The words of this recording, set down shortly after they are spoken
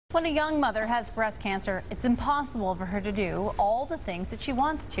When a young mother has breast cancer, it's impossible for her to do all the things that she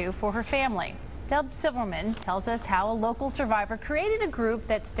wants to for her family. Deb Silverman tells us how a local survivor created a group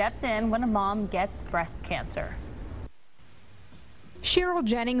that steps in when a mom gets breast cancer. Cheryl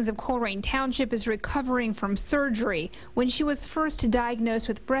Jennings of Coleraine Township is recovering from surgery. When she was first diagnosed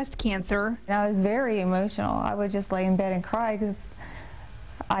with breast cancer, I was very emotional. I would just lay in bed and cry because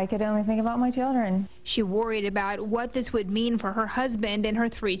I could only think about my children. She worried about what this would mean for her husband and her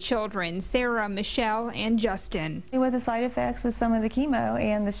 3 children, Sarah, Michelle, and Justin. With the side effects with some of the chemo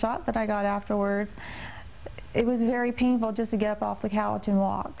and the shot that I got afterwards, it was very painful just to get up off the couch and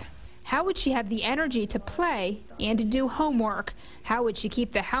walk. How would she have the energy to play and to do homework? How would she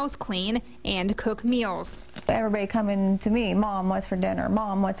keep the house clean and cook meals? Everybody coming to me, Mom, what's for dinner?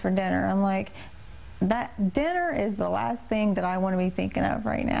 Mom, what's for dinner? I'm like, that dinner is the last thing that I want to be thinking of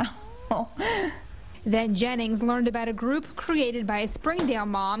right now. Then Jennings learned about a group created by a Springdale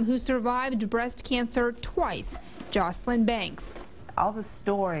mom who survived breast cancer twice, Jocelyn Banks. All the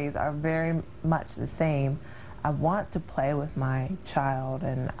stories are very much the same. I want to play with my child,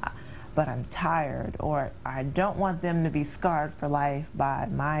 but I'm tired, or I don't want them to be scarred for life by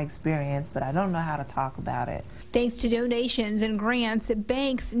my experience, but I don't know how to talk about it. Thanks to donations and grants,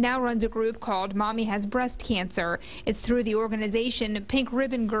 Banks now runs a group called Mommy Has Breast Cancer. It's through the organization Pink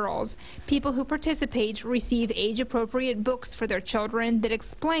Ribbon Girls. People who participate receive age-appropriate books for their children that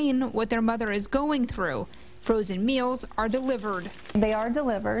explain what their mother is going through. Frozen meals are delivered. They are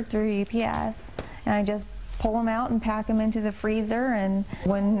delivered through UPS, and I just pull them out and pack them into the freezer. And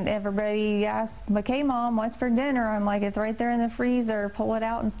when everybody asks, okay, Mom, what's for dinner? I'm like, it's right there in the freezer. Pull it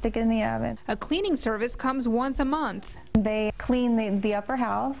out and stick it in the oven. A cleaning service comes once a month. They cleaned the upper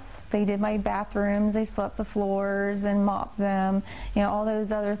house. They did my bathrooms. They swept the floors and mopped them. You know, all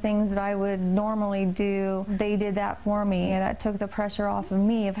those other things that I would normally do, they did that for me. And that took the pressure off of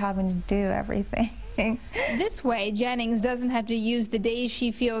me of having to do everything. This way, Jennings doesn't have to use the days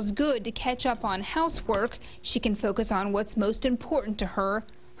she feels good to catch up on housework. She can focus on what's most important to her,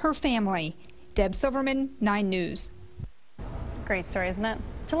 her family. Deb Silverman, 9 News. It's a great story, isn't it?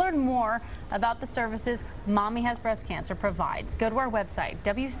 To learn more about the services Mommy Has Breast Cancer provides, go to our website,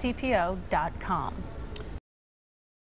 WCPO.com.